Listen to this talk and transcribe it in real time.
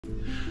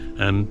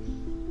And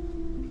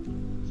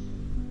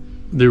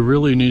there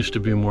really needs to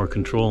be more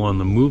control on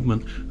the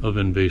movement of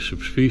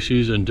invasive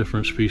species and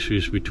different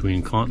species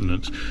between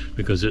continents,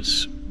 because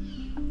it's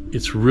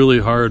really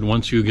hard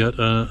once you get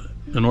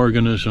an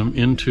organism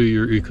into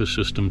your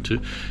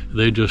ecosystem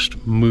they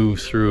just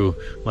move through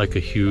like a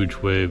huge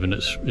wave, and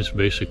it's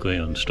basically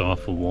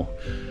unstoppable.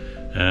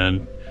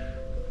 And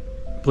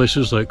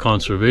places like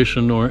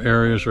conservation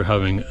areas are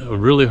having a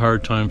really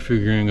hard time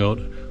figuring out,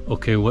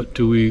 okay, what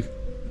do we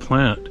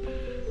plant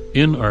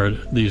in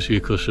these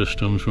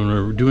ecosystems when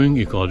we're doing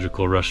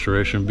ecological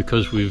restoration,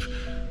 because we've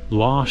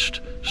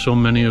lost so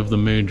many of the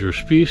major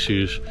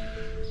species.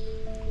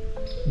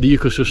 The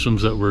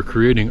ecosystems that we're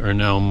creating are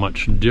now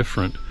much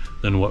different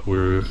than what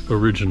were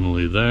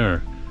originally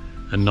there,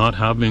 and not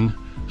having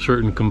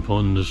certain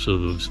components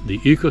of the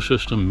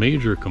ecosystem,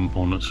 major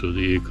components of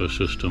the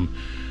ecosystem,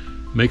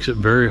 makes it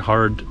very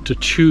hard to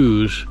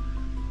choose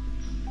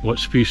what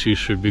species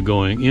should be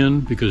going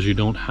in, because you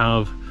don't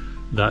have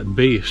that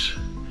base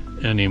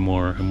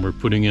anymore, and we're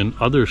putting in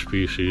other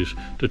species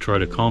to try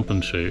to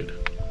compensate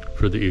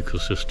for the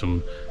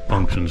ecosystem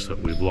functions that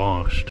we've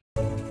lost.